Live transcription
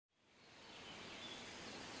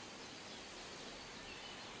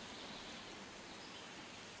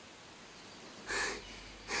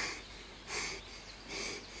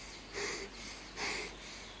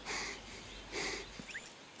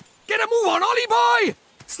move on, Ollie boy!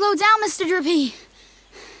 Slow down, Mr. Drippy.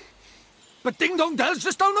 But Ding Dong Dell's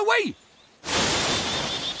just down the way.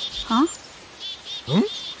 Huh? Huh?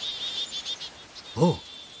 Oh.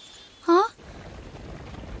 Huh?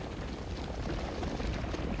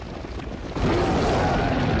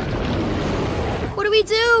 What do we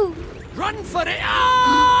do? Run for it!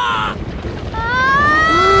 Ah!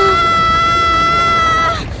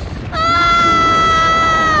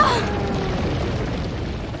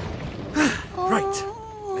 Right.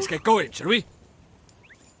 Let's get going, shall we?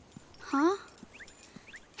 Huh?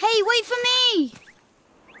 Hey, wait for me!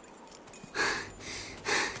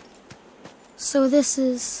 So this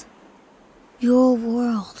is your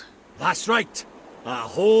world. That's right. A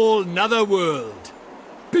whole nother world.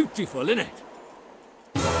 Beautiful, innit?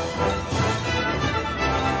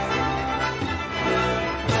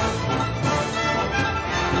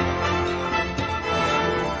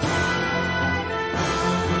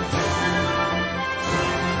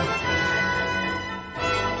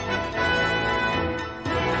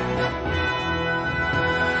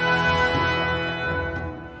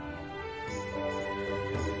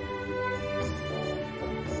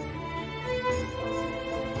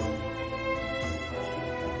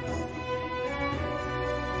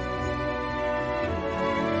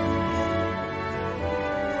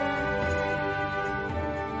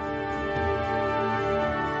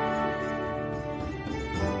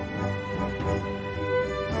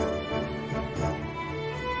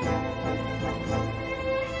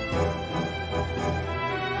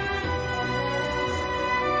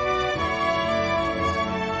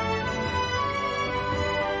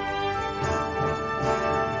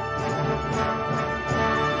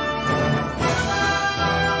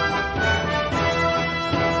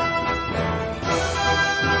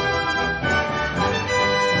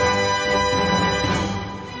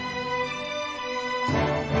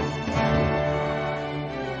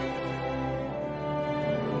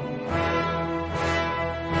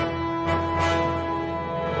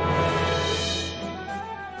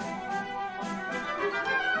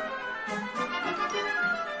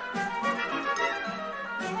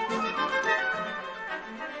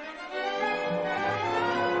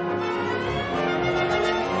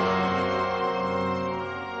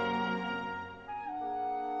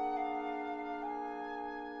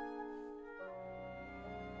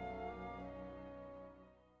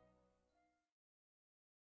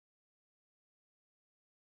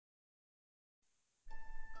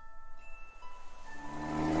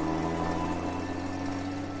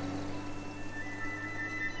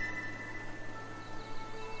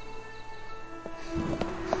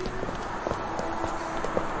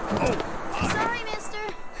 Sorry, mister.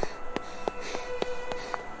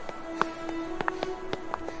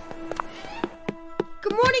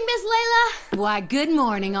 Good morning, Miss Layla. Why, good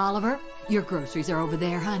morning, Oliver. Your groceries are over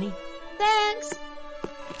there, honey. Thanks.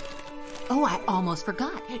 Oh, I almost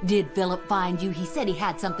forgot. Did Philip find you? He said he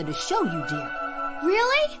had something to show you, dear.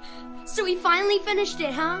 Really? So he finally finished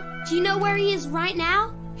it, huh? Do you know where he is right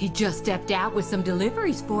now? He just stepped out with some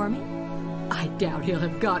deliveries for me. I doubt he'll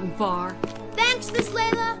have gotten far. Thanks, Miss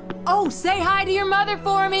Layla. Oh, say hi to your mother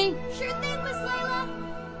for me. Sure thing, Miss Layla.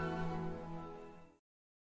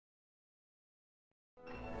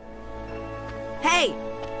 Hey,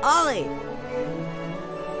 Ollie!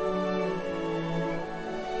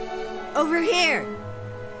 Over here!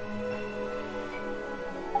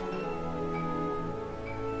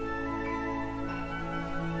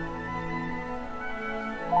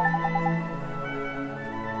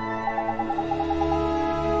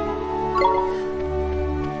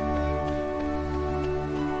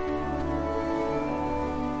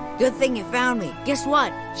 Good thing you found me. Guess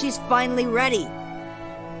what? She's finally ready.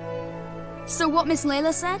 So what Miss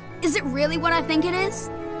Layla said? Is it really what I think it is?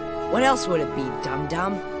 What else would it be,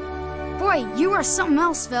 dum-dum? Boy, you are something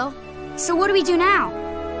else, Phil. So what do we do now?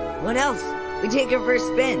 What else? We take her for a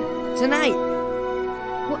spin. Tonight.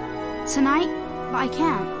 What? Tonight? But I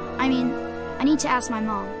can't. I mean, I need to ask my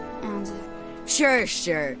mom, and... Sure.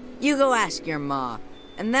 You go ask your ma.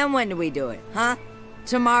 And then when do we do it, huh?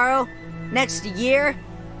 Tomorrow? Next year?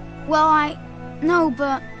 Well, No,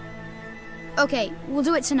 but... Okay, we'll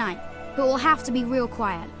do it tonight. But we'll have to be real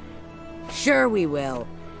quiet. Sure we will.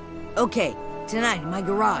 Okay, tonight in my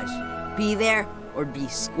garage. Be there or be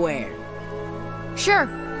square. Sure.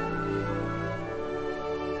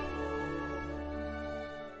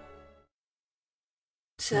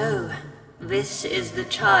 So, this is the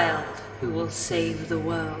child who will save the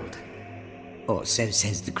world. Or so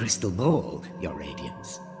says the crystal ball, Your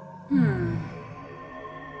Radiance.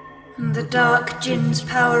 The Dark Jinn's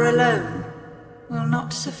power alone will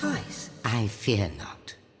not suffice. I fear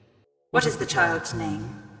not. What is the child's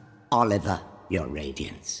name? Oliver, Your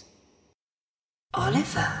Radiance.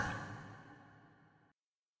 Oliver.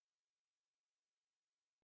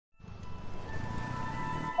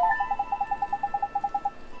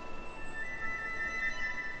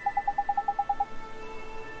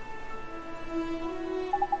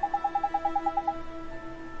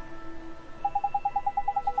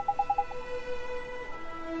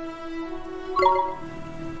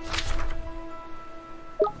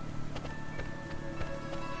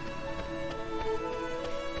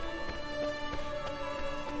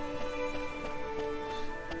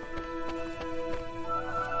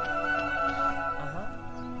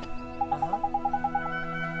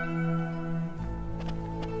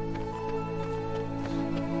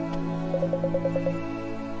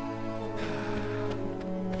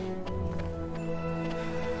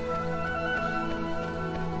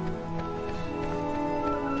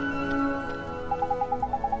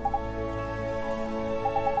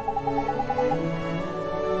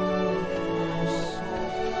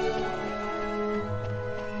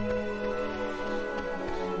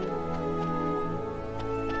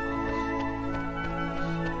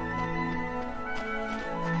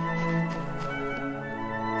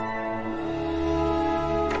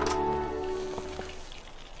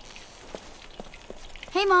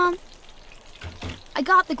 Hey, Mom. I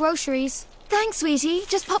got the groceries. Thanks, sweetie.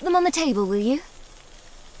 Just pop them on the table, will you?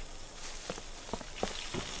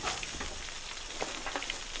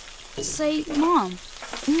 Say, Mom.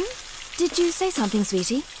 Did you say something,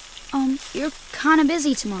 sweetie? You're kind of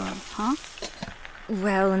busy tomorrow, huh?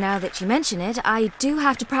 Well, now that you mention it, I do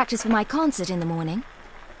have to practice for my concert in the morning.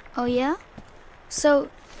 Oh, yeah? So,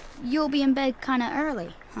 you'll be in bed kind of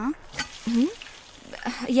early, huh?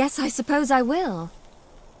 Yes, I suppose I will.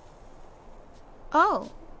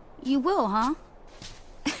 Oh, you will, huh?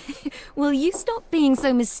 Will you stop being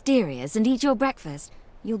so mysterious and eat your breakfast?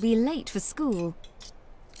 You'll be late for school.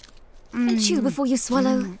 And chew before you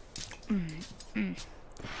swallow.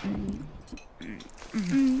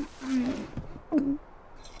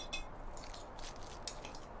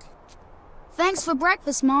 Thanks for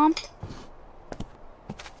breakfast, Mom.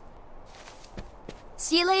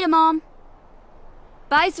 See you later, Mom.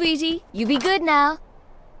 Bye, sweetie. You be good now.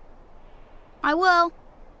 I will.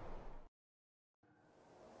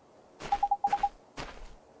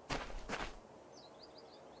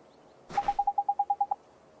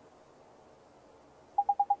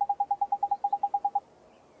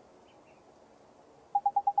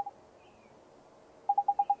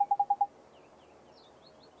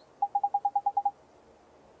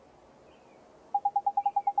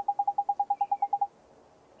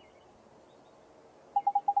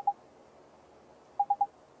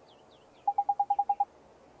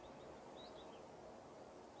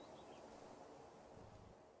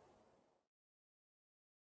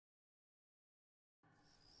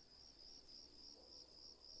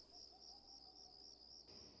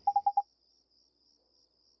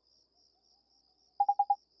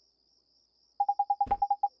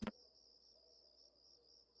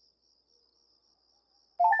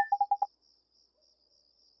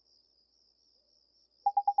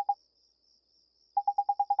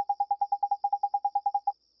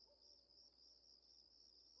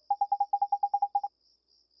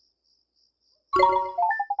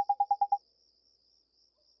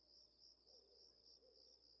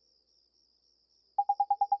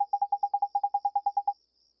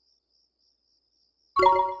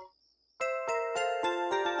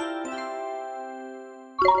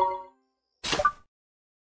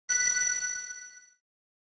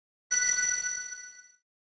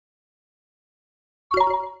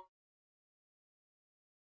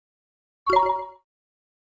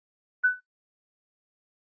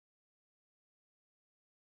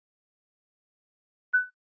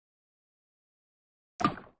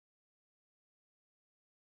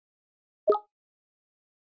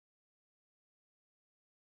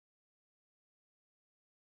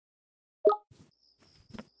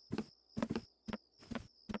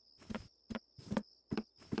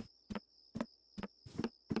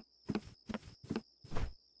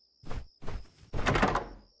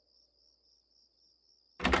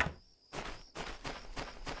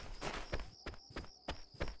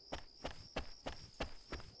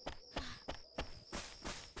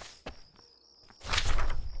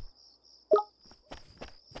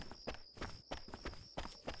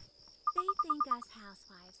 Us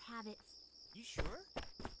housewives have it. You sure?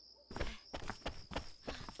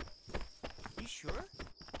 You sure?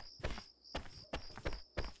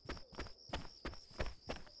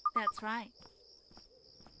 That's right.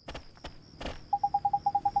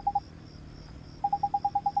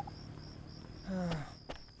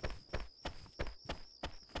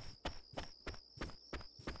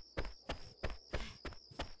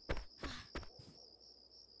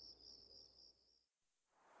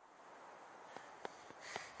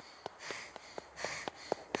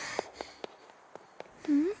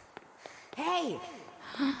 Hey!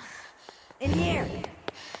 In here!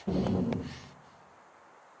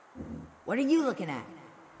 What are you looking at?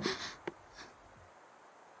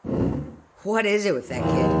 What is it with that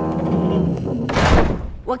kid?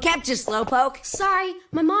 What kept you, Slowpoke? Sorry,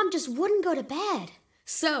 my mom just wouldn't go to bed.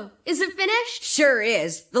 So, is it finished? Sure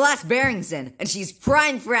is. The last bearing's in, and she's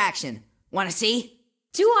primed for action. Wanna see?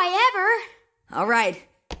 Do I ever? All right.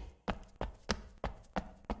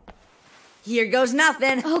 Here goes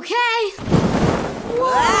nothing. Okay.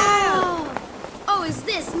 Wow! Oh, is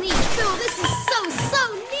this neat? Phil, this is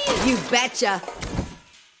so neat! You betcha.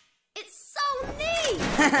 It's so neat!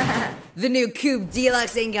 The new Coupe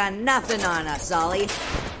Deluxe ain't got nothing on us, Ollie.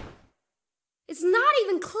 It's not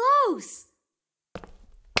even close.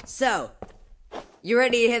 So, you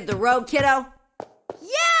ready to hit the road, kiddo?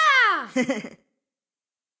 Yeah!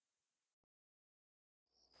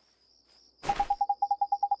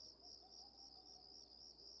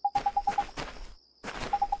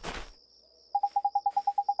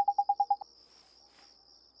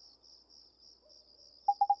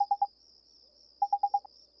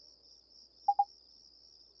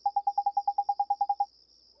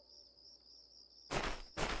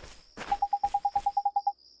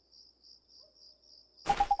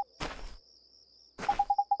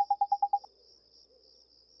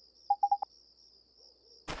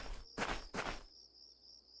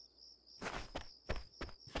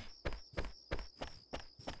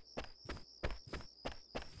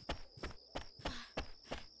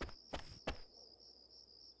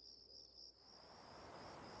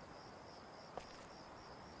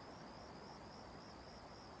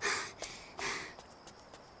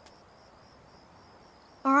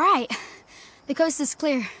 All right. The coast is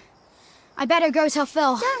clear. I better go tell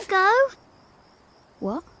Phil. Don't go.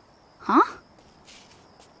 What? Huh?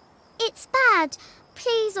 It's bad.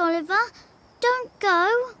 Please, Oliver. Don't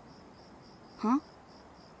go. Huh?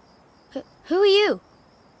 Who are you?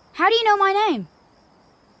 How do you know my name?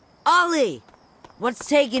 Ollie! What's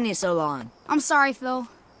taking you so long? I'm sorry, Phil.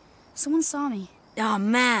 Someone saw me. Oh,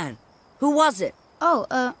 man. Who was it? Oh,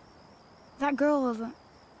 that girl over...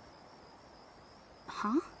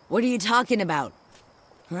 Huh? What are you talking about?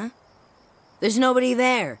 Huh? There's nobody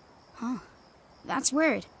there. Huh. That's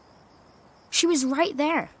weird. She was right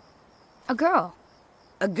there. A girl.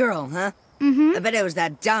 A girl, huh? Mm-hmm. I bet it was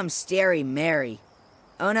that dumb, scary Mary.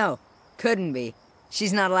 Oh no, couldn't be.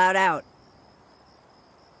 She's not allowed out.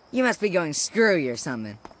 You must be going screwy or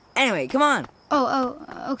something. Anyway, come on.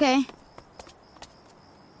 Oh, okay.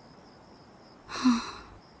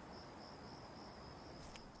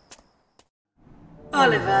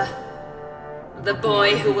 Oliver, the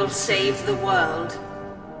boy who will save the world.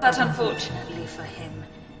 But unfortunately for him,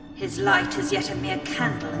 his light is yet a mere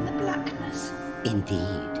candle in the blackness.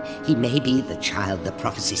 Indeed. He may be the child the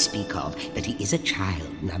prophecies speak of, but he is a child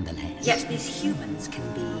nonetheless. Yet these humans can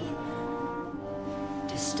be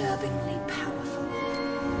disturbingly powerful.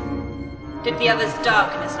 Did the other's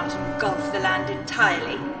darkness not engulf the land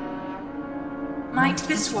entirely? Might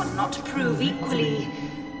this one not prove equally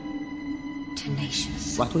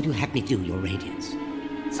tenacious? What would you have me do, Your Radiance?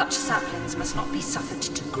 Such saplings must not be suffered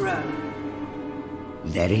to grow.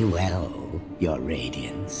 Very well, Your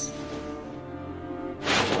Radiance.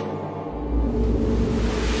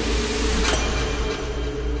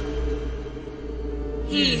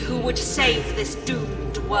 He who would save this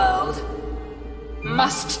doomed world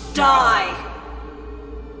must die!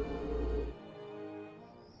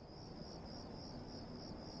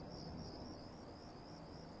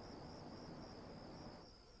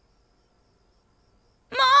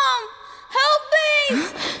 Mom! Help me!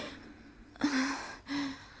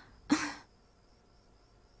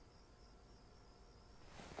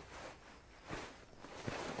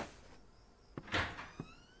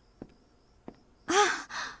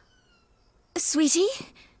 Sweetie?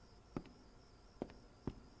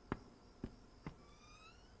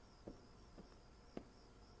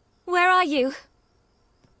 Where are you?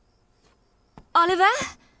 Oliver?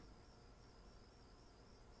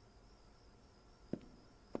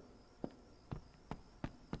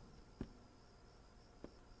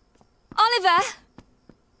 Oliver?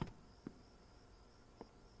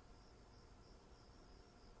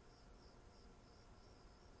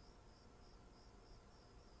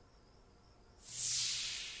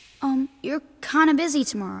 You're kinda busy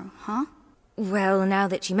tomorrow, huh? Well, now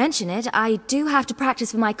that you mention it, I do have to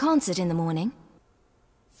practice for my concert in the morning.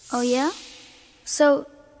 Oh, yeah? So,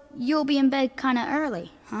 you'll be in bed kinda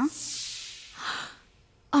early, huh?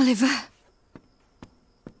 Oliver.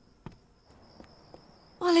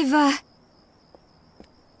 Oliver.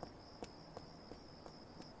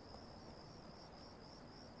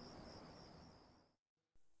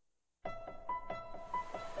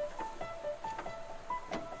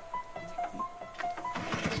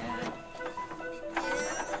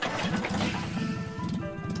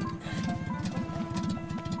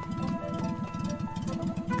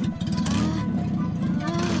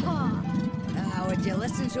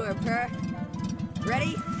 to her, Purr.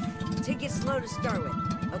 Ready? Take it slow to start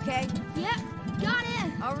with, okay? Yep, got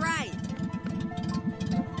it. All right.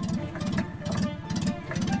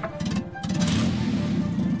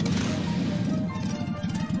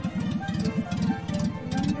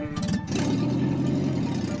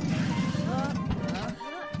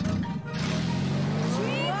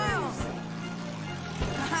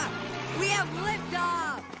 We have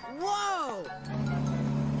liftoff! Whoa!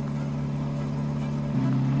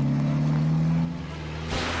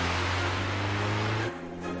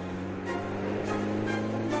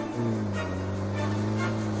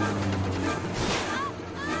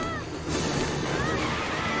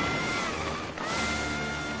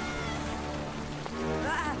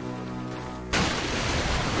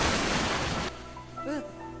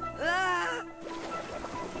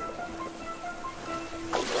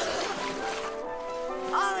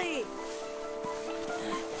 Ollie!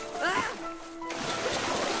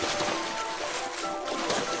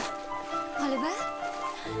 Oliver?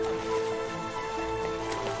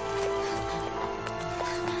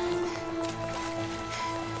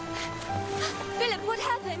 Philip, what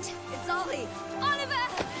happened? It's Ollie! Oliver!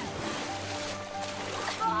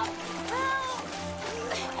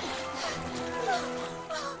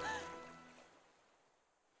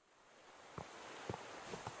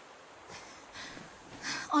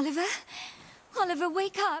 Oliver? Oliver,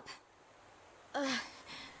 wake up!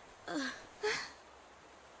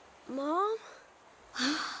 Mom?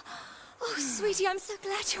 Oh, sweetie, I'm so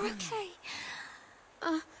glad you're okay.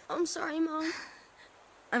 I'm sorry, Mom.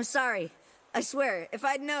 I'm sorry. I swear, if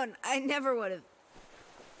I'd known, I never would have.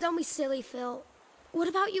 Don't be silly, Phil. What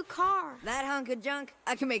about your car? That hunk of junk,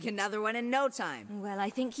 I can make another one in no time. Well, I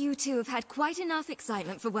think you two have had quite enough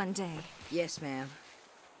excitement for one day. Yes, ma'am.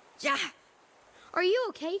 Ja! Are you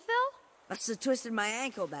okay, Phil? Must have twisted my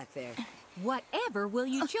ankle back there. Whatever will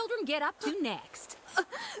you children get up to next?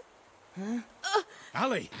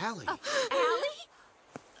 Allie! Allie, Allie?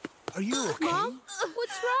 are you okay? Mom?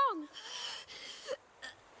 What's wrong?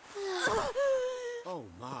 Oh,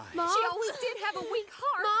 my. Mom? She always did have a weak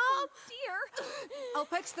heart. Mom? Oh, dear. I'll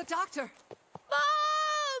fetch the doctor.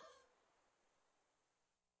 Mom!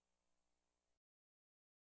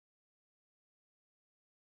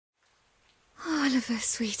 Oliver,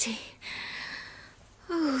 sweetie.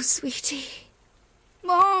 Oh, sweetie.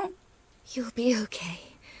 Mom! You'll be okay.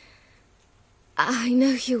 I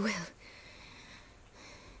know you will.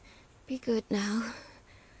 Be good now.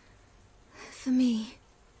 For me.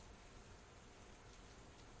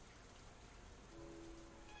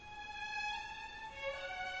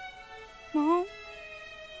 Mom?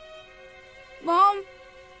 Mom?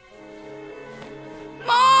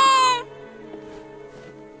 Mom!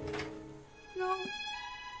 No.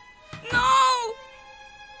 No!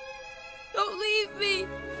 Don't leave me!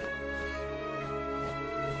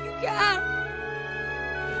 You can't!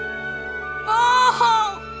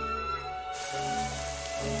 Mom!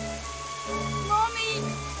 Mommy!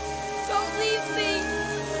 Don't leave me!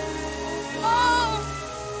 Mom!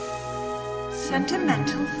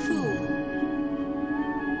 Sentimental fool.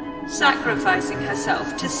 Sacrificing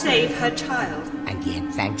herself to save her child. And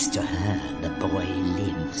yet, thanks to her, the boy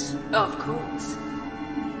lives. Of course.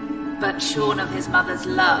 But shorn of his mother's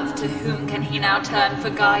love, to whom can he now turn for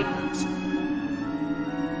guidance?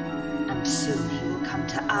 And soon he will come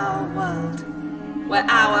to our world, where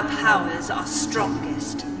our powers are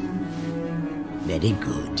strongest. Very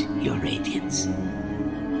good, Your Radiance.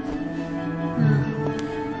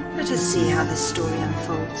 Let us see how this story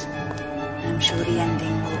unfolds. I'm sure the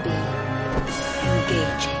ending will be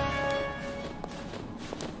engaging.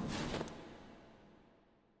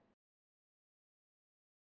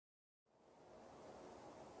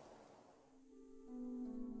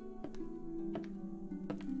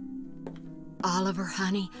 Oliver,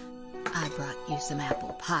 honey, I brought you some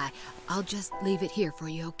apple pie. I'll just leave it here for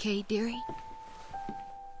you, okay, dearie?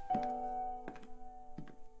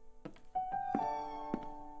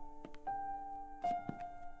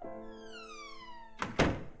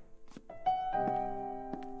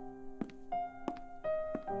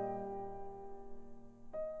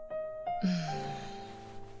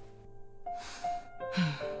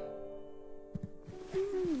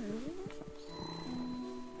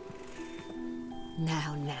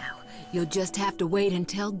 Now, you'll just have to wait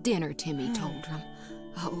until dinner, Timmy told him.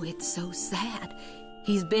 Oh, it's so sad.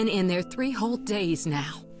 He's been in there 3 whole days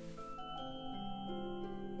now.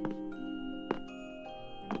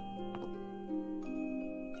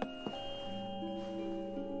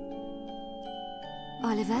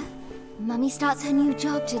 Oliver, Mummy starts her new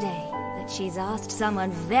job today, but she's asked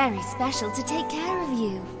someone very special to take care of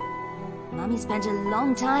you. Mummy spent a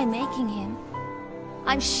long time making him.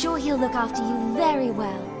 I'm sure he'll look after you very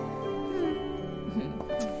well.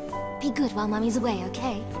 Be good while Mummy's away,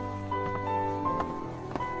 okay?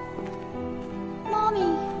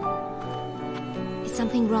 Mommy! Is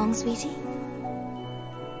something wrong, sweetie?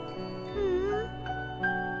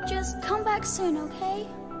 Just come back soon, okay?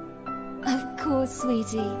 Of course,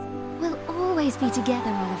 sweetie. We'll always be together,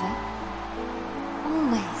 Oliver.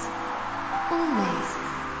 Always. Always.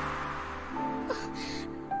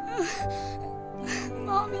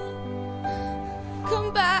 Mommy,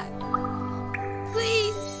 come back.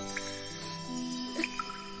 Please.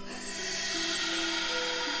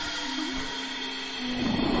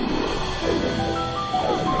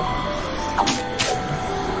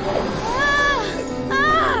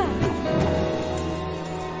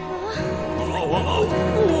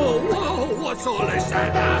 Whoa, what's all this,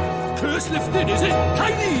 Santa? Curse lifted, is it?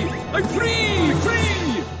 Tiny! I'm free!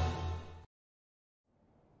 Free!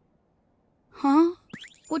 Huh?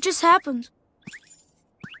 What just happened?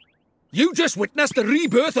 You just witnessed the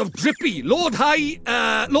rebirth of Drippy, Lord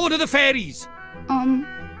of the Fairies.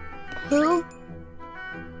 Who?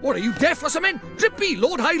 What, are you deaf or something? Drippy,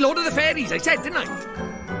 Lord of the Fairies, I said, didn't I?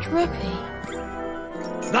 Drippy.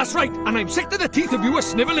 That's right, and I'm sick to the teeth of you a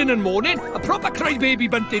snivelling and moaning. A proper crybaby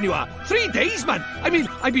bunting you are. 3 days, man. I mean,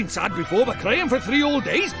 I've been sad before, but crying for 3 whole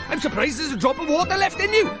days? I'm surprised there's a drop of water left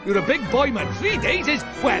in you. You're a big boy, man. 3 days is,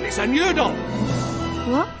 well, it's unheard of.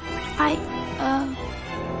 What?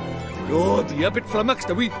 Oh dear, bit flummoxed,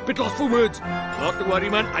 are we? Bit lost for words. Not to worry,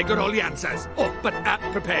 man, I got all the answers. Oh, but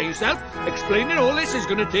prepare yourself. Explaining all this is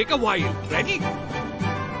going to take a while. Ready?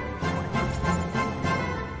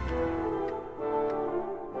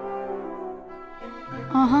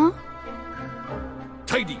 Uh-huh.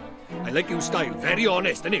 Tidy. I like your style. Very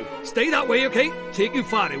honest, and you. Stay that way, okay? Take you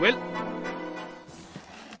far, it will.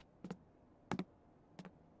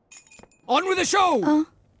 On with the show!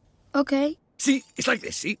 Okay. See, it's like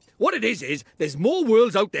this, see? What it is there's more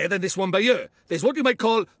worlds out there than this one by here. There's what you might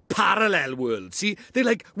call parallel worlds, see? They're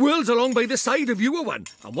like worlds along by the side of your one.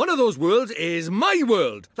 And one of those worlds is my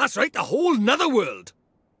world. That's right, a whole nother world.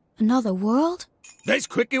 Another world? There's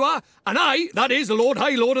quick you are. And that is the Lord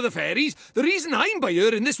of the Fairies. The reason I'm by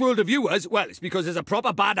here in this world of yours, well, it's because there's a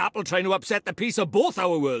proper bad apple trying to upset the peace of both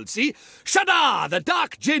our worlds, see? Shada, the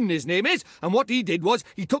Dark Djinn, his name is. And what he did was,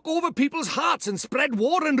 he took over people's hearts and spread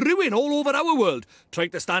war and ruin all over our world.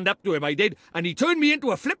 Tried to stand up to him, I did. And he turned me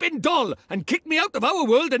into a flippin' doll and kicked me out of our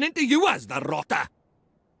world and into yours, the rotter.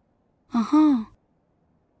 Uh-huh.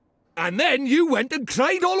 And then you went and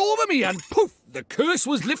cried all over me and poof, the curse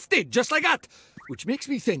was lifted, just like that. Which makes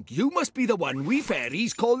me think you must be the one we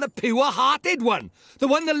fairies call the pure-hearted one. The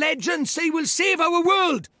one the legends say will save our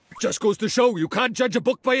world. Just goes to show you can't judge a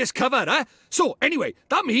book by its cover, eh? So, anyway,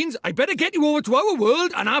 that means I better get you over to our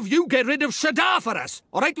world and have you get rid of Shada for us.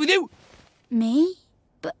 All right with you? Me?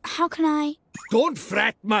 But how can I? Don't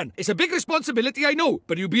fret, man. It's a big responsibility, I know,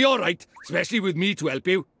 but you'll be all right, especially with me to help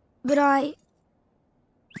you. But I...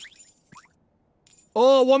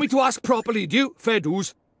 Oh, want me to ask properly, do you? Fair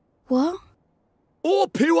dues. What? Oh,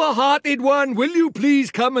 pure-hearted one, will you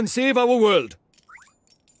please come and save our world?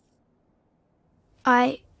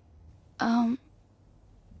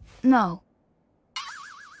 No.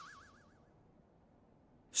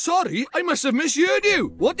 Sorry, I must have misheard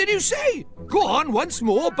you. What did you say? Go on once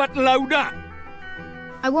more, but louder.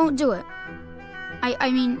 I won't do it.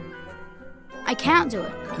 I mean, I can't do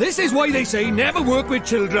it. This is why they say never work with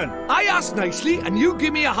children. I ask nicely, and you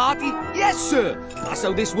give me a hearty, yes, sir. That's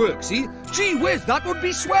how this works, see? Gee whiz, that would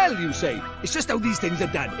be swell, you say. It's just how these things are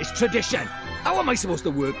done. It's tradition. How am I supposed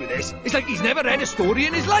to work with this? It's like he's never read a story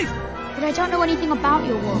in his life. But I don't know anything about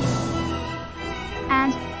your world.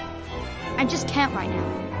 And I just can't right now.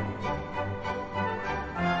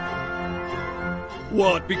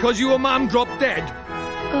 What, because your mum dropped dead?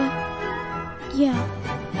 Yeah.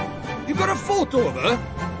 You got a photo of her?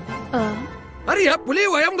 Hurry up, will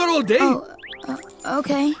you? I haven't got all day.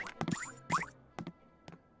 Okay.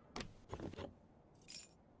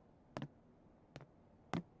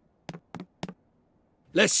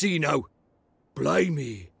 Let's see now.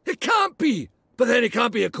 Blimey. It can't be. But then it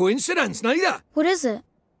can't be a coincidence, neither. What is it?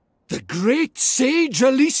 The great sage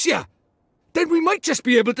Alicia. Then we might just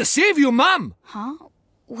be able to save your mum. Huh?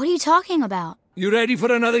 What are you talking about? You ready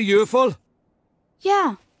for another earful?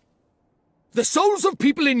 Yeah. The souls of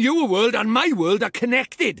people in your world and my world are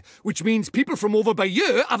connected, which means people from over by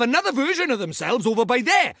here have another version of themselves over by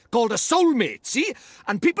there, called a soulmate, see?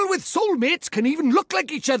 And people with soulmates can even look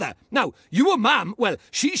like each other. Now, your mum, well,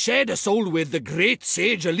 she shared a soul with the great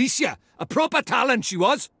sage Alicia. A proper talent she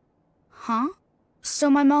was. Huh? So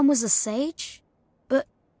my mom was a sage? But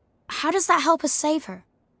how does that help us save her?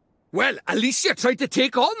 Well, Alicia tried to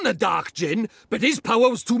take on the Dark Djinn, but his power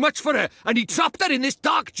was too much for her, and he trapped her in this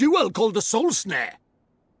dark jewel called the Soul Snare.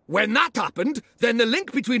 When that happened, then the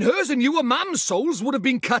link between hers and your mam's souls would have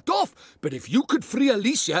been cut off. But if you could free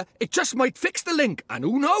Alicia, it just might fix the link, and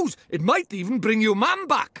who knows, it might even bring your mam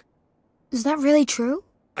back. Is that really true?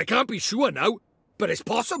 I can't be sure now, but it's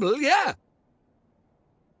possible, yeah.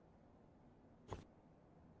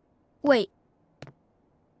 Wait.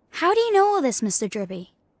 How do you know all this, Mr.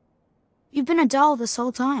 Drippy? You've been a doll this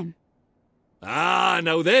whole time. Ah,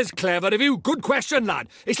 now there's clever of you. Good question, lad.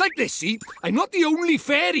 It's like this, see? I'm not the only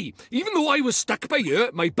fairy. Even though I was stuck by here,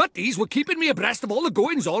 my buddies were keeping me abreast of all the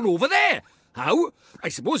goings-on over there. How? I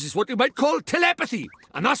suppose it's what you might call telepathy.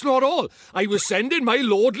 And that's not all. I was sending my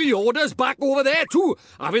lordly orders back over there too,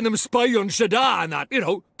 having them spy on Shadar and that,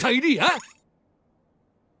 tidy, huh?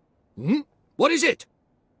 What is it?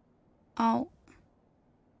 I'll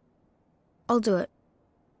do it.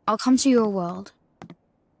 I'll come to your world.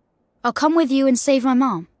 I'll come with you and save my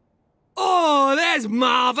mom. Oh, that's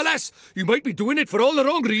marvellous! You might be doing it for all the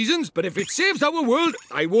wrong reasons, but if it saves our world,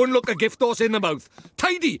 I won't look a gift horse in the mouth.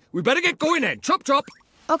 Tidy! We better get going then. Chop, chop!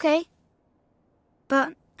 Okay.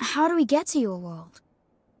 But how do we get to your world?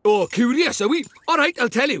 Oh, curious, are we? All right, I'll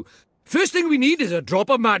tell you. First thing we need is a drop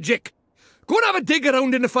of magic. Go and have a dig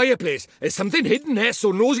around in the fireplace. There's something hidden there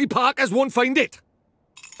so nosy Parkers won't find it.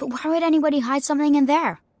 But why would anybody hide something in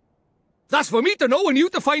there? That's for me to know and you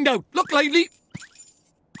to find out. Look lively.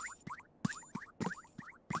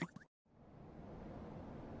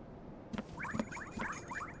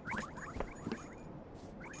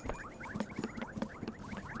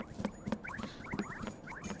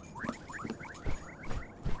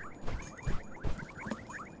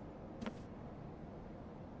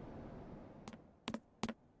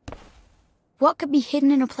 What could be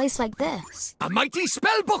hidden in a place like this? A mighty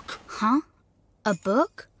spell book. Huh? A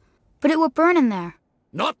book? But it would burn in there.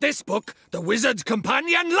 Not this book. The Wizard's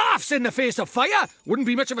Companion laughs in the face of fire. Wouldn't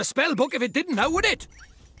be much of a spell book if it didn't now, would it?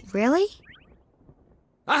 Really?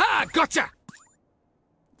 Aha! Gotcha!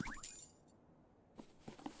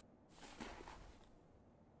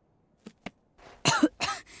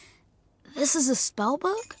 This is a spell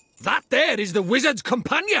book? That there is the Wizard's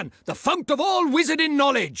Companion, the fount of all wizarding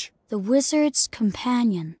knowledge. The Wizard's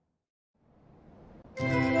Companion.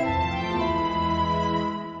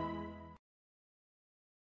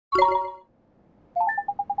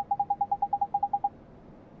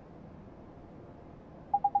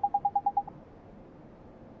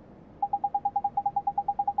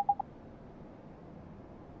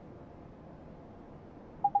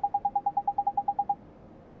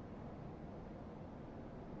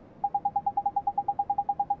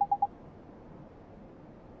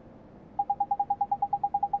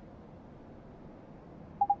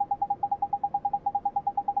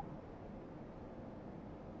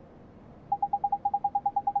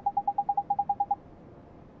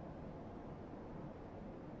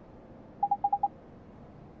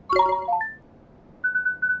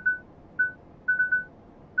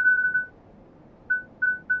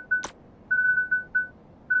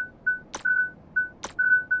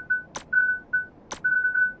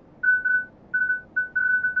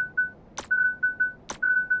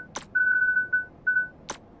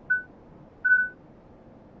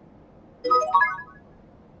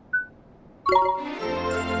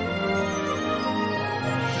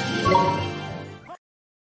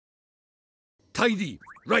 Tidy.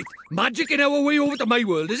 Right, magic in our way over to my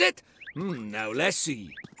world, is it? Now let's see.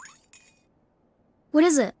 What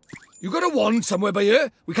is it? You got a wand somewhere by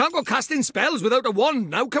here? We can't go casting spells without a wand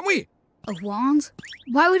now, can we? A wand?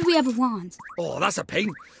 Why would we have a wand? Oh, that's a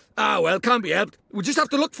pain. Ah, well, can't be helped. We'll just have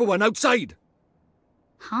to look for one outside.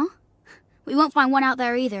 Huh? We won't find one out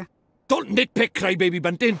there either. Don't nitpick, Crybaby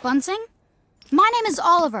Bunting. Bunting? My name is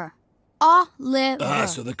Oliver. Oliver. Ah,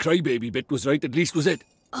 so the crybaby bit was right, at least, was it?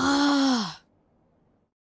 Ugh.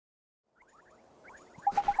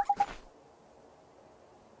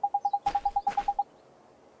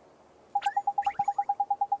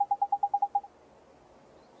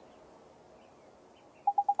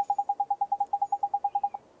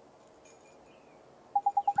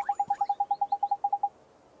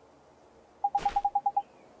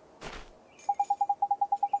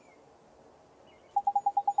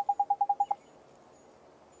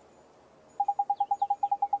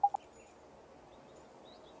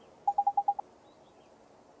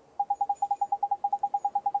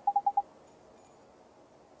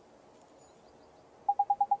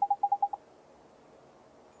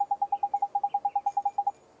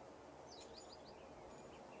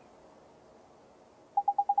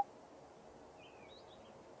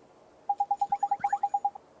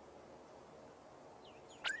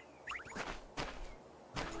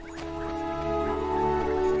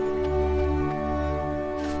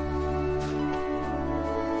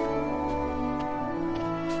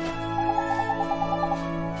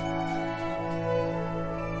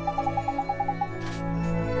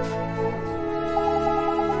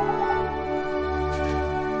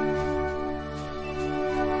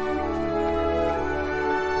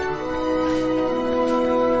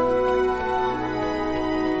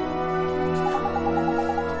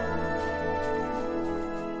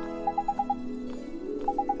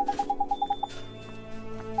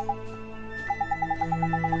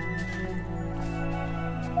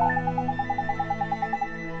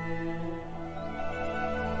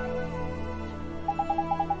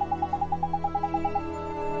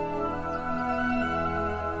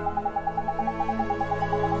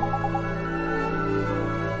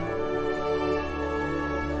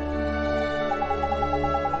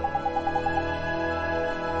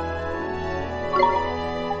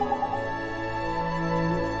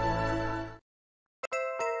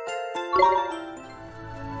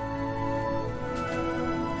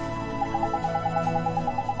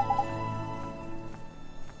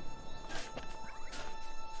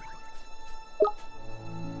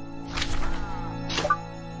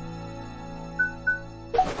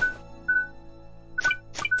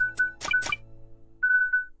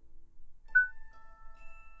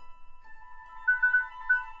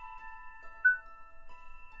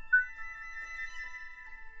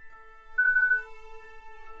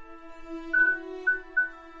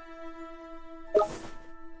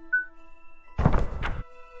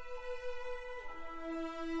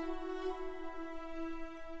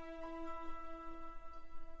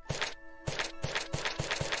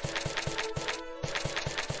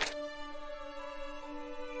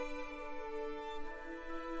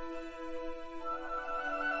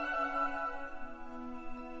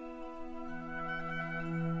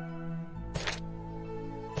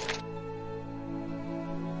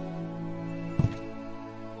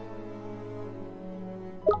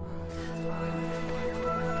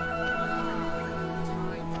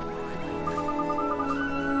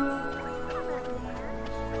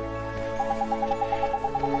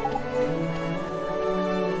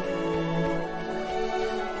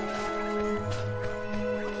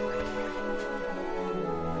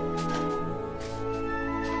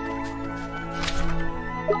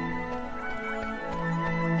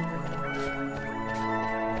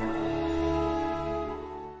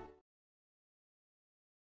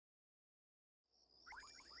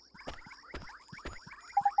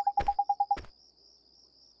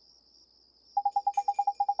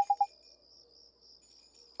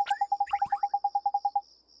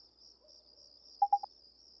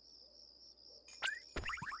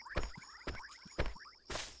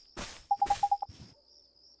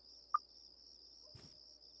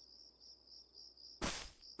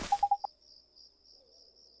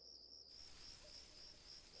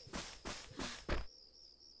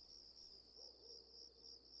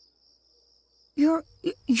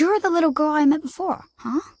 you're the little girl I met before,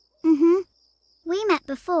 huh? Mm-hmm. We met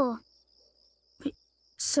before.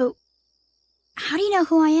 So, how do you know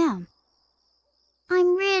who I am?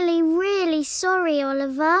 I'm really, really sorry,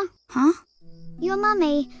 Oliver. Huh? Your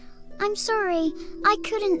mummy. I'm sorry. I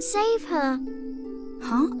couldn't save her.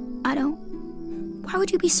 Huh? Why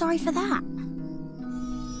would you be sorry for that?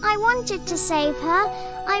 I wanted to save her.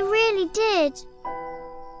 I really did.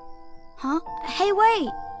 Huh? Hey, wait.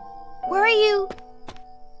 Where are you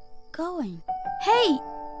going? Hey,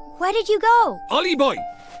 where did you go? Ollie boy,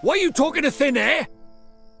 why are you talking to thin air?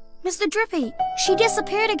 Mr. Drippy, she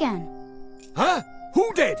disappeared again. Huh?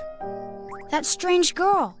 Who did? That strange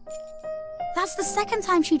girl. That's the second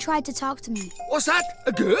time she tried to talk to me. What's that?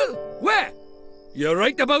 A girl? Where? You're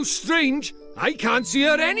right about strange. I can't see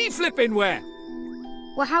her any flipping where.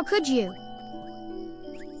 Well, how could you?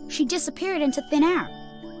 She disappeared into thin air.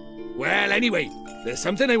 Well, anyway, there's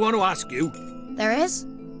something I want to ask you. There is?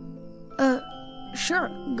 Sure,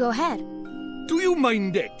 go ahead. Do you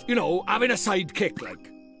mind it? You know, having a sidekick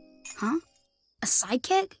like? Huh? A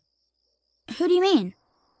sidekick? Who do you mean?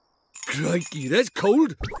 Crikey, that's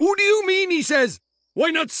cold. Who do you mean, he says? Why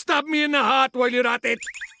not stab me in the heart while you're at it?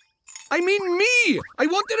 I mean me! I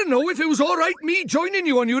wanted to know if it was alright me joining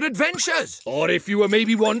you on your adventures. Or if you were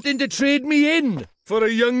maybe wanting to trade me in for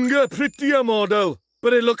a younger, prettier model.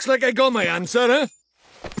 But it looks like I got my answer, huh?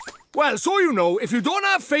 Well, so you know, if you don't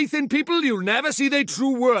have faith in people, you'll never see their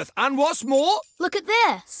true worth. And what's more... Look at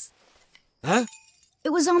this. Huh? It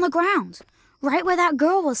was on the ground, right where that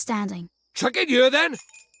girl was standing. Chuck it here, then.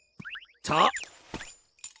 Top.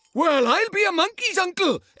 Well, I'll be a monkey's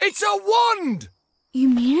uncle. It's a wand! You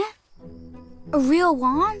mean it? A real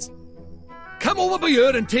wand? Come over by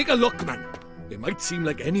here and take a look, man. It might seem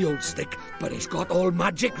like any old stick, but it's got all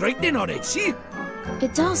magic writing on it, see?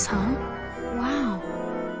 It does, huh? Wow.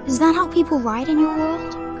 Is that how people write in your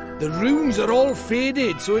world? The runes are all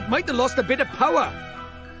faded, so it might have lost a bit of power.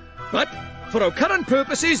 But, for our current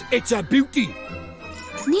purposes, it's a beauty.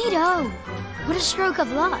 Neato! What a stroke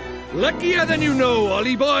of luck. Luckier than you know,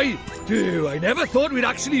 Ollie boy. Phew, I never thought we'd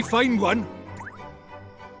actually find one.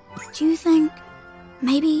 Do you think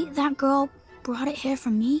maybe that girl brought it here for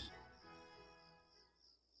me?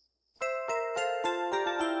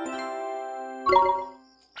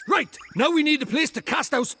 Right, now we need a place to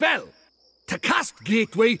cast our spell. To cast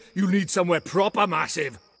Gateway, you need somewhere proper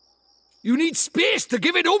massive. You need space to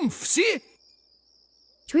give it oomph, see?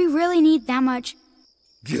 Do we really need that much?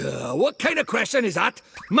 What kind of question is that?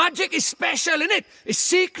 Magic is special, innit? It's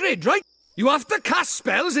sacred, right? You have to cast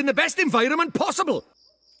spells in the best environment possible.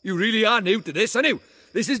 You really are new to this, aren't you?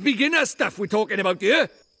 This is beginner stuff we're talking about here.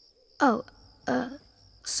 Oh,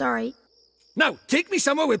 sorry. Now, take me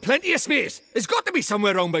somewhere with plenty of space. There's got to be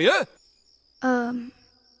somewhere around by here.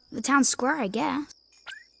 The town square, I guess.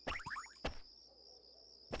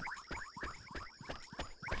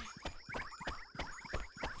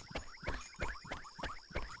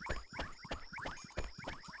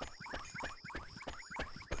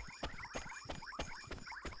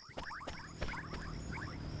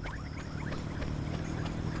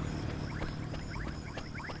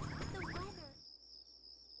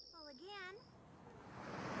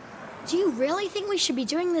 Do you really think we should be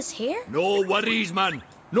doing this here? No worries, man.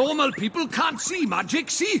 Normal people can't see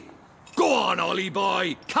magic, see? Go on, Ollie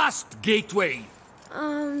boy. Cast Gateway.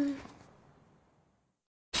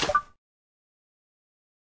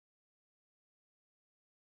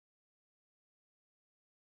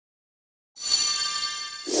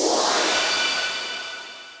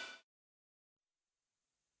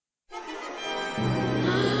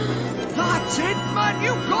 That's it, man.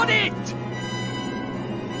 You got it.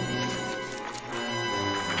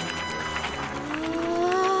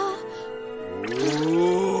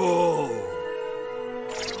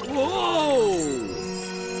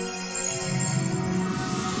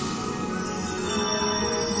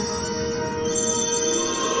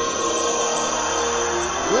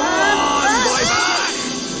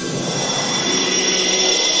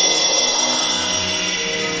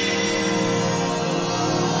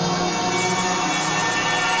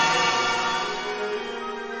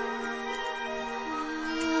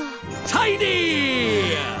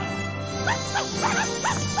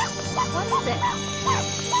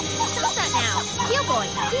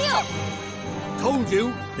 Told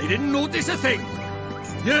you, they didn't notice a thing.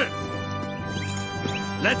 Yeah.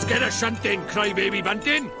 Let's get a shunt in, crybaby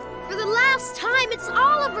bunting. For the last time, it's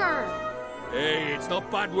Oliver! Hey, it's not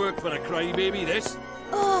bad work for a crybaby, this.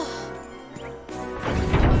 Oh.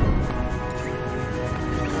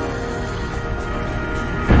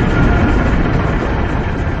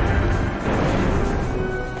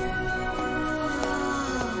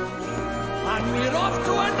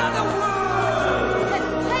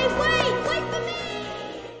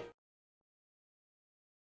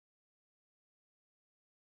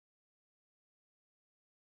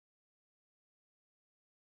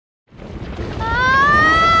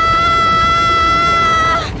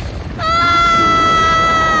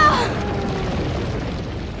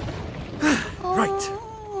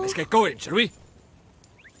 Let's get going, shall we?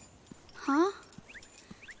 Huh?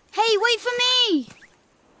 Hey, wait for me!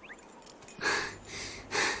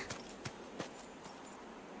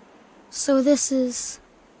 So this is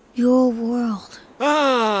your world.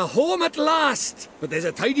 Ah, home at last! But there's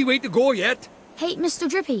a tidy way to go yet. Hey, Mr.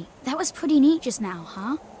 Drippy, that was pretty neat just now,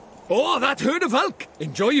 huh? Oh, that herd of elk!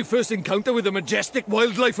 Enjoy your first encounter with the majestic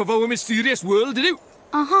wildlife of our mysterious world, did you?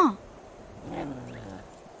 Uh-huh.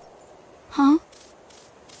 Huh?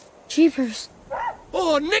 Jeepers.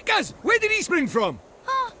 Oh, Nickers! Where did he spring from?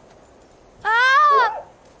 Huh? Ah!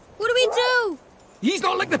 What do we do? He's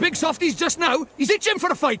not like the big softies just now. He's itching for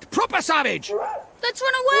a fight. Proper savage. Let's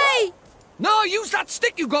run away! No, use that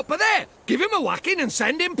stick you got by there. Give him a whacking and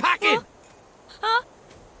send him packing. Huh?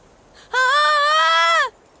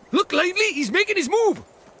 Ah! Look lively, he's making his move.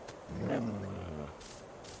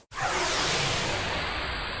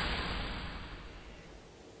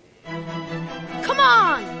 Come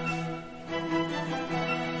on!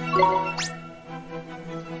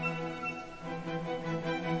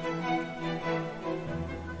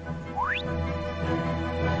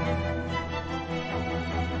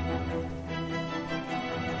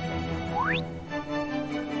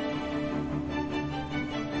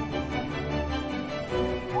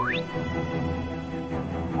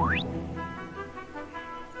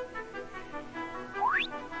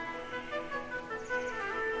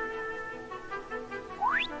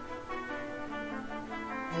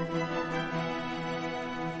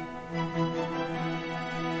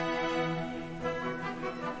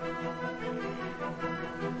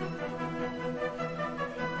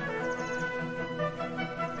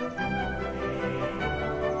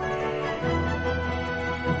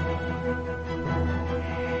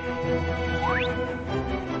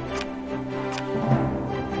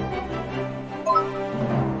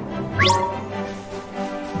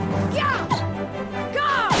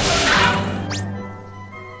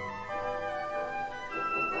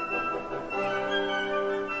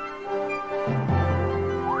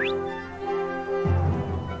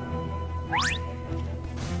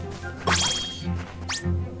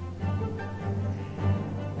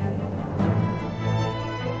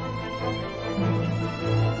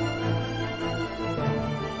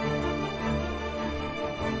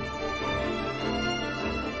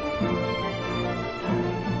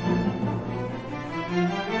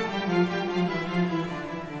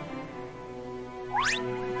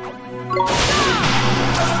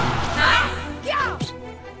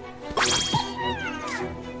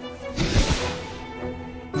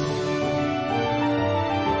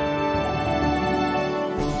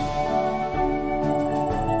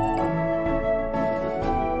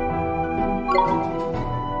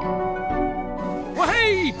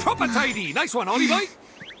 Proper tidy. Nice one, Ollie boy.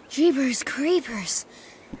 Jeepers creepers.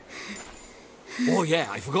 Oh yeah,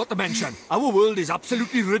 I forgot to mention. Our world is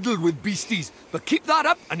absolutely riddled with beasties. But keep that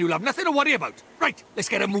up and you'll have nothing to worry about. Right, let's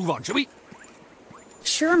get a move on, shall we?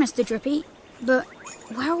 Sure, Mr. Drippy. But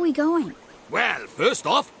where are we going? Well, first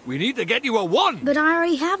off, we need to get you a wand. But I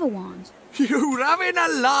already have a wand. You're having a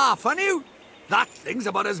laugh, aren't you? That thing's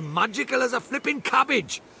about as magical as a flipping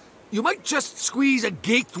cabbage. You might just squeeze a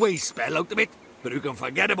gateway spell out of it, but you can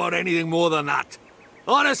forget about anything more than that.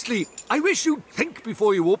 Honestly, I wish you'd think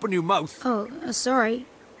before you open your mouth. Oh, sorry.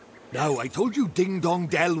 Now, I told you Ding Dong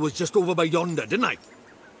Dell was just over by yonder, didn't I?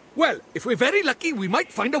 Well, if we're very lucky, we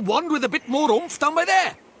might find a wand with a bit more oomph down by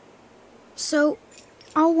there. So,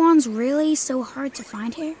 are wands really so hard to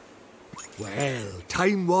find here? Well,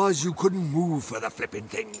 time was you couldn't move for the flipping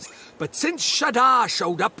things. But since Shadar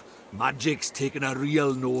showed up, magic's taken a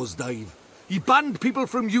real nosedive. He banned people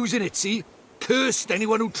from using it, see? Cursed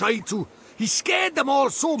anyone who tried to. He scared them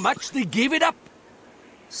all so much they gave it up.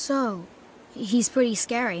 So, he's pretty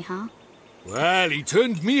scary, huh? Well, he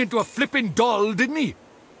turned me into a flipping doll, didn't he?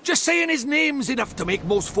 Just saying his name's enough to make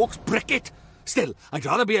most folks brick it. Still, I'd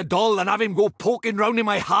rather be a doll than have him go poking round in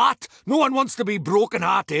my heart. No one wants to be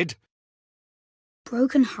broken-hearted.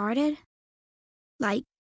 Broken-hearted? Like,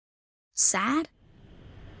 sad?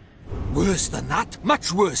 Worse than that,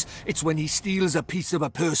 much worse. It's when he steals a piece of a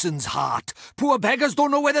person's heart. Poor beggars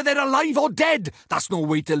don't know whether they're alive or dead. That's no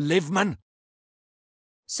way to live, man.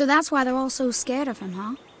 So that's why they're all so scared of him,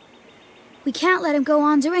 huh? We can't let him go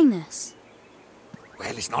on doing this.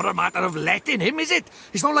 Well, it's not a matter of letting him, is it?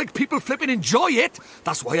 It's not like people flipping enjoy it.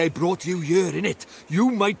 That's why I brought you here, innit?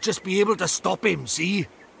 You might just be able to stop him, see?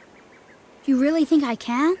 You really think I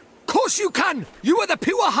can? Of course you can! You are the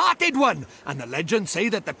pure-hearted one! And the legends say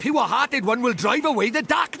that the pure-hearted one will drive away the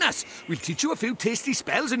darkness. We'll teach you a few tasty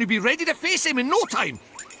spells and you'll be ready to face him in no time.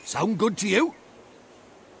 Sound good to you?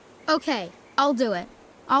 Okay, I'll do it.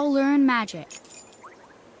 I'll learn magic.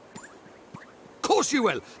 course you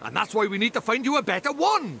will. And that's why we need to find you a better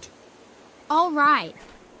wand. All right.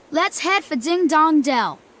 Let's head for Ding Dong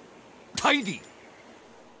Dell. Tidy.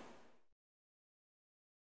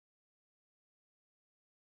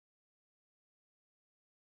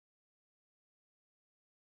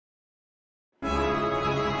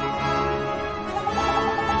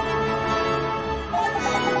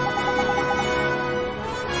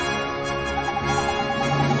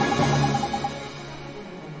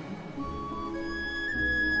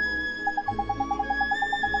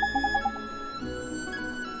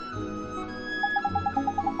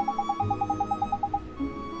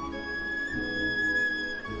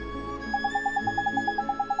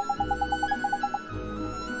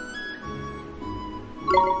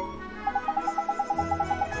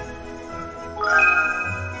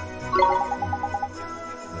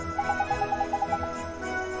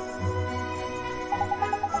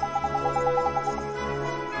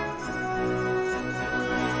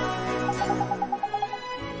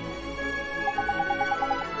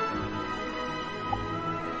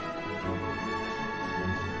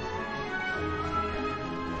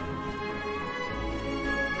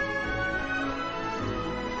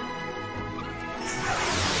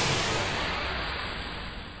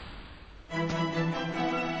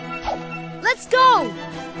 Let's go!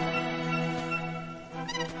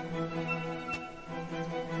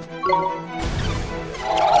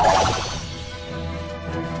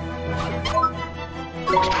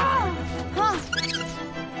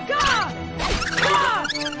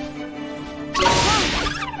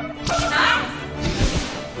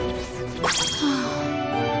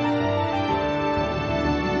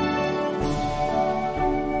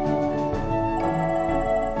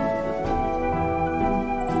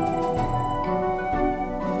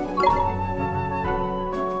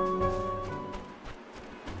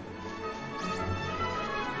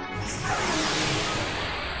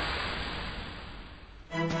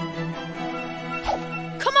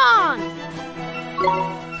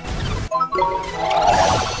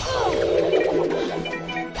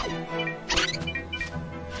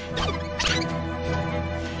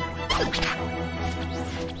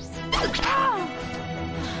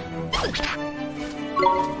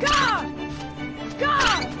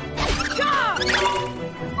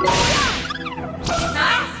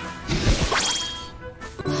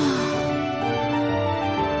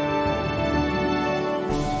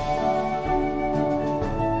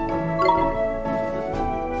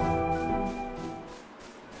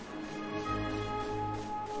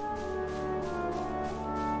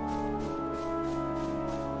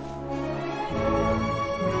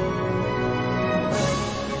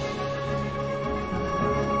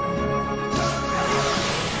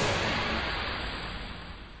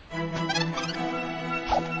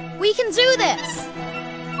 We can do this!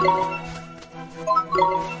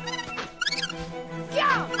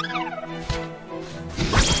 Yeah!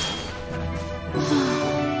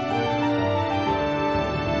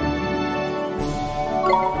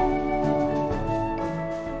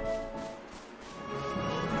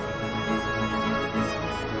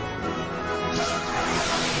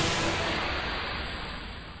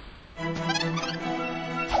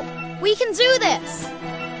 We can do this!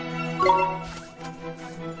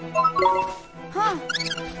 Huh.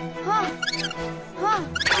 Huh. Huh.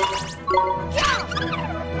 Yeah!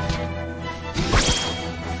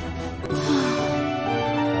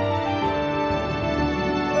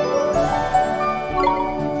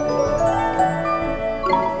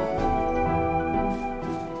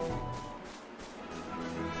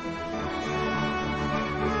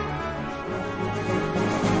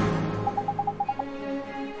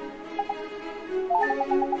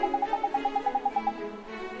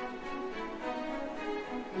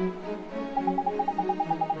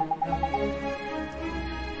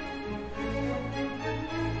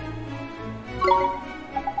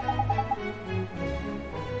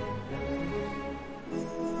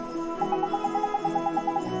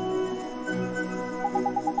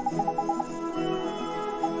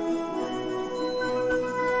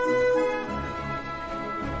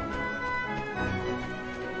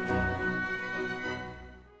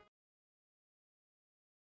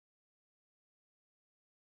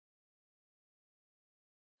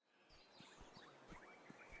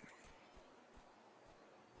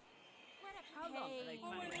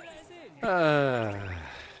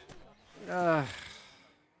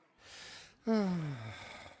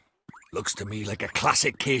 Looks to me like a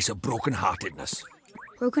classic case of broken-heartedness.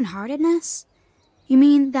 Broken-heartedness? You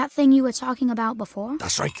mean that thing you were talking about before?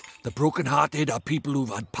 That's right. The broken-hearted are people who've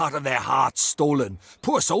had part of their hearts stolen.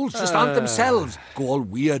 Poor souls just aren't themselves. Go all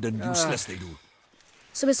weird and useless, they do.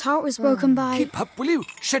 So his heart was broken by... Keep up, will you?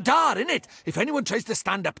 Shadar, innit? If anyone tries to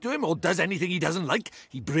stand up to him or does anything he doesn't like,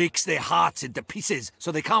 he breaks their hearts into pieces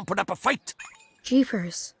so they can't put up a fight.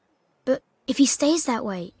 Jeepers. But if he stays that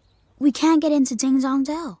way, we can't get into Ding Dong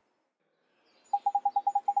Dell.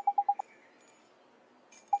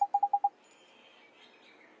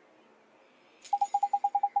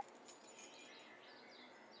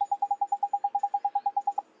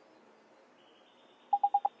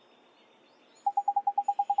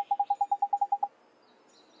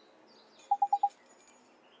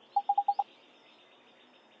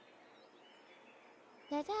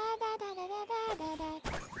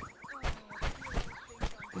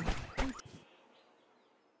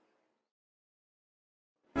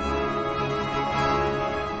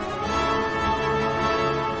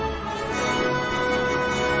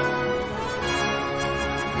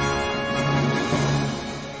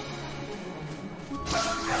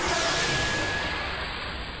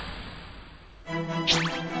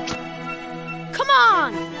 Come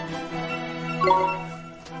on!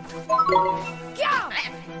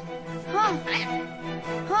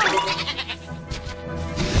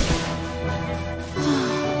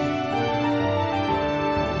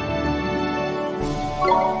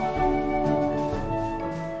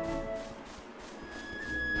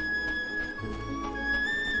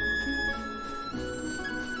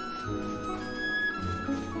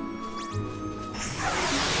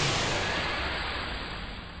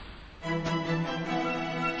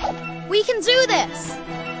 We can do this!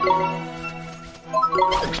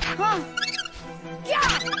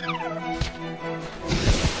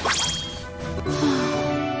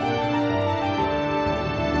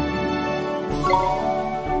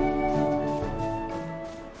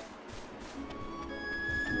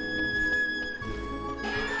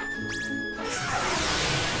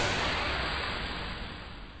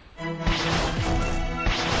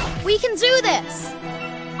 We can do this!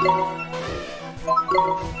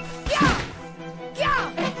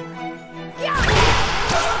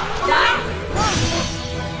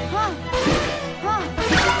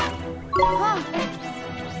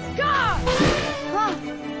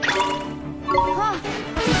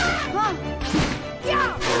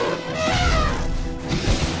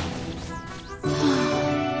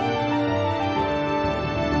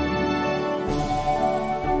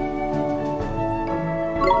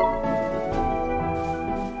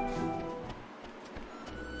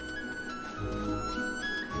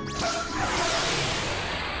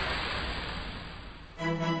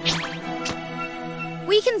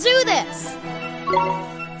 We can do this!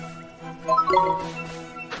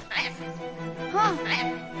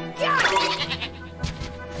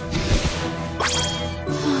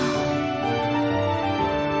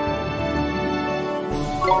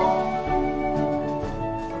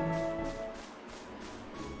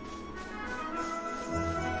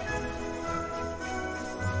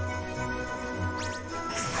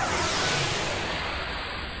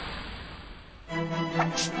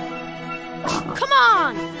 Come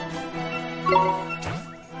on!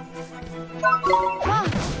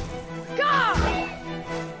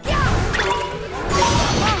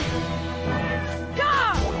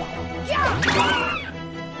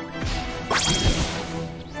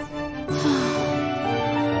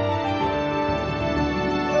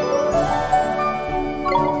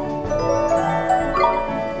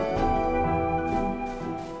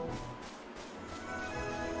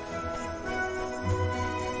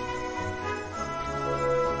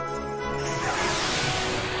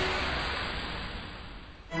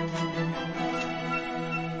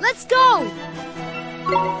 Let's go!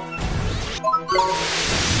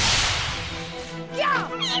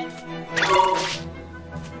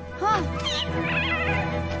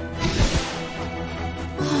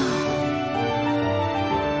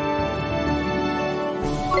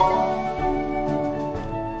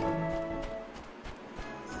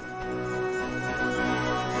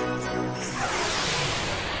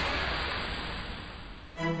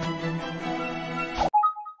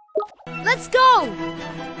 Let's go!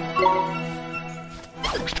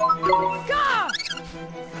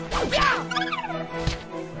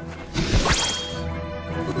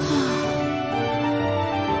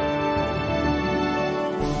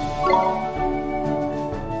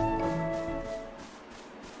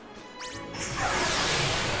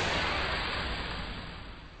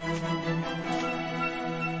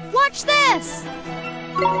 Watch this!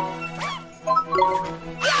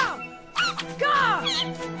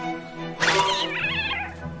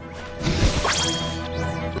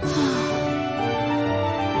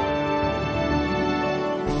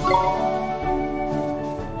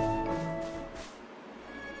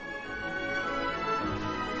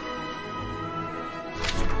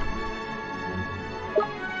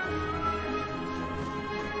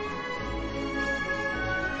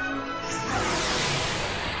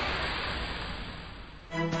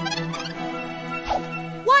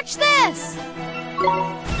 Watch this!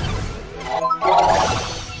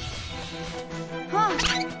 Huh.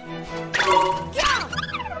 Yeah!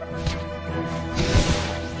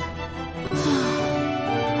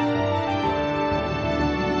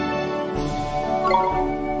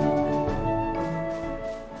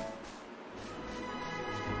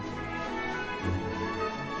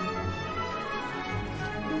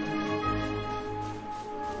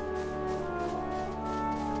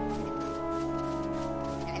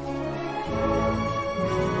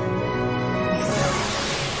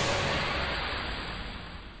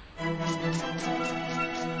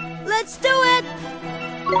 Let's do it!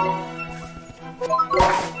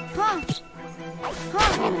 Huh?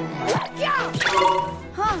 Huh? Yeah!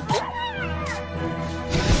 Huh?